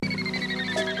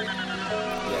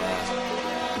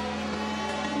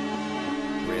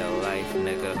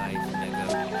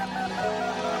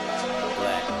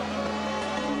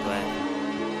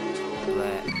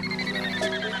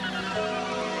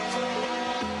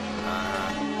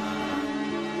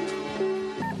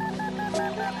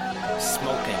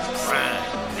smoking grind,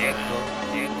 nigga.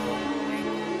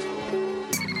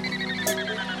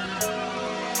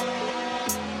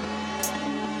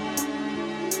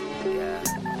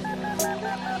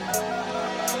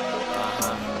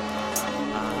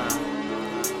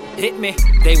 Hit me.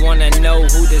 They wanna know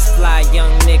who this fly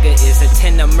young nigga is.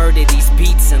 Intend to murder these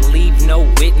beats and leave no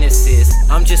witnesses.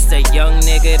 I'm just a young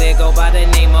nigga that go by the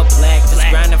name of Black. Just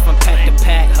grinding from pack to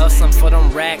pack, hustling for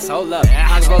them racks. Hold up,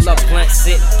 I roll up blunt,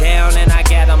 sit down, and I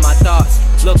gather my thoughts.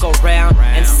 Look around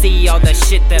and see all the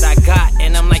shit that I got,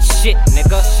 and I'm like, shit,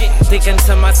 nigga. Thinking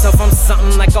to myself, I'm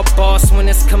something like a boss when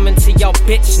it's coming to y'all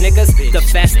bitch niggas. The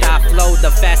faster I flow,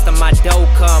 the faster my dough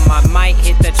come. I might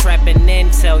hit the trap and then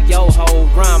tell yo ho,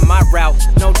 run my route,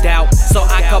 no doubt. So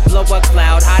I could blow a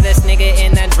cloud. Hottest nigga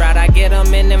in that drought. I get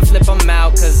them in and flip them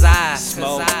out. Cause I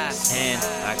smoke and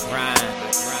I grind.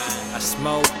 I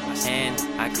smoke and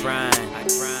I grind.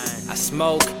 I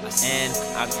smoke and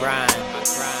I grind.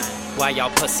 Why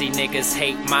y'all pussy niggas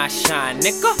hate my shine,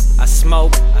 nigga? I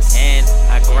smoke and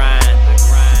I grind.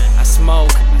 I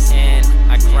smoke and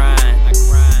I grind.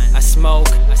 I smoke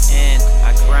and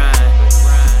I grind.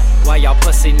 Why y'all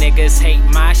pussy niggas hate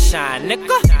my shine,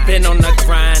 nigga? Been on the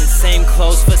grind, same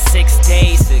clothes for 6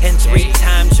 days, and 3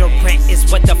 times your rent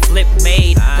is what the flip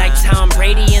made. Like Tom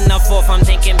Brady in the 4th, I'm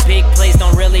thinking big plays.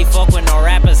 Don't really fuck with no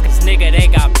rappers, cause nigga, they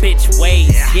got bitch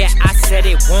ways. Yeah, I said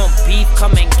it won't beef,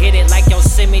 come and get it like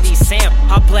Yosemite Sam.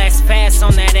 I'll blast fast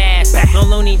on that ass, no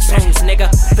Looney Tunes, nigga.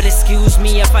 But excuse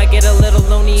me if I get a little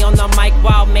loony on the mic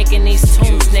while making these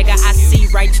tunes, nigga. I see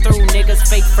right through niggas,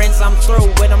 fake friends, I'm through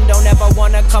with them. Don't ever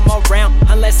wanna come around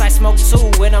unless I smoke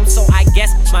 2 with them. So I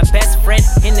guess my best friend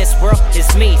in this world is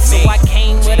me. So I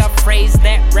came with a phrase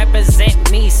that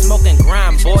represent me. Smoking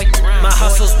grind, boy. My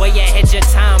hustle's way ahead your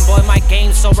time, boy. My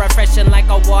game's so refreshing like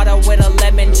a water with a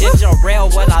lemon, ginger ale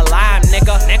with a lime,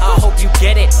 nigga. I hope you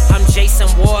get it. I'm Jason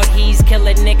Ward, he's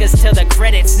killing niggas till the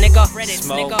credits, nigga.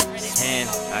 Smoke and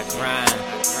I grind.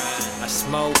 I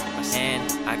smoke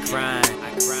and I grind.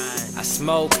 I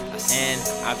smoke and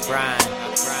I grind.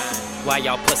 Why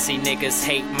y'all pussy niggas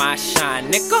hate my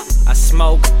shine, nigga? I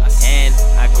smoke and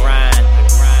I grind.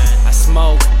 I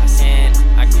smoke and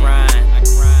I grind.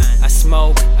 I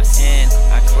smoke and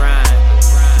I grind.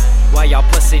 Why y'all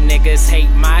pussy niggas hate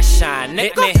my shine,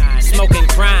 nigga? Smoke and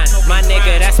grind, my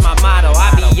nigga, that's my motto.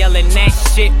 I be yelling that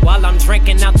shit while I'm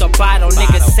drinking out the bottle.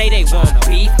 Niggas say they want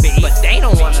beef, but they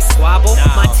don't wanna squabble.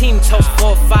 My team tote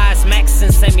 4-5s, max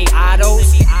and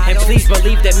semi-autos. And please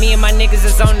believe that me and my niggas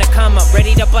is on the come up,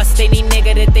 ready to bust any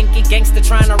nigga that think he gangsta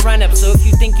trying to run up. So if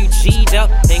you think you G'd up,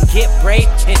 then get brave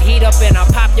and heat up, and I'll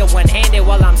pop you one-handed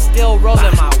while I'm still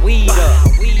rolling my weed up.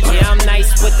 Yeah, I'm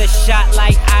nice with a shot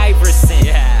like Iverson.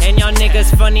 And y'all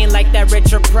niggas funny like that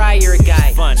Richard Pryor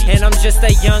guy. And I'm just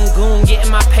a young goon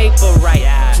getting my paper right.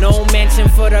 No mansion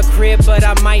for the crib, but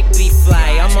I might be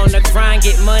fly. I'm on the grind,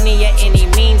 get money at any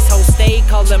means. Ho, stay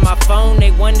calling my phone,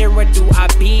 they wonder where do I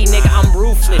be. Nigga, I'm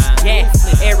ruthless, yeah.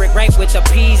 Eric right with the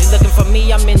P's. Looking for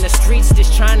me, I'm in the streets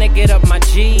just trying to get up my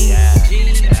G's. Yeah.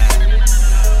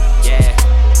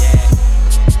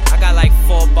 I got like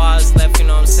 4 bars left, you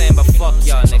know what I'm saying? But fuck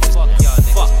y'all niggas.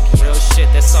 Fuck real shit,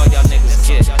 that's all y'all niggas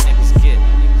get.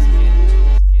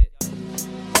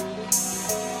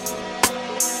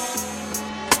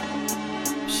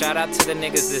 Shout out to the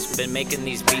niggas that's been making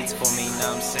these beats for me, you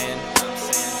know what I'm saying?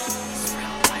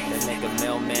 That nigga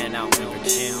Meleman out in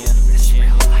Virginia.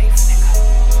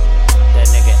 That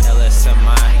nigga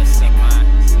LSMI.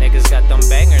 Niggas got them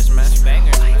bangers, man.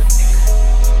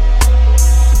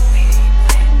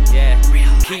 Yeah,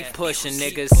 keep pushing,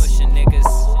 niggas.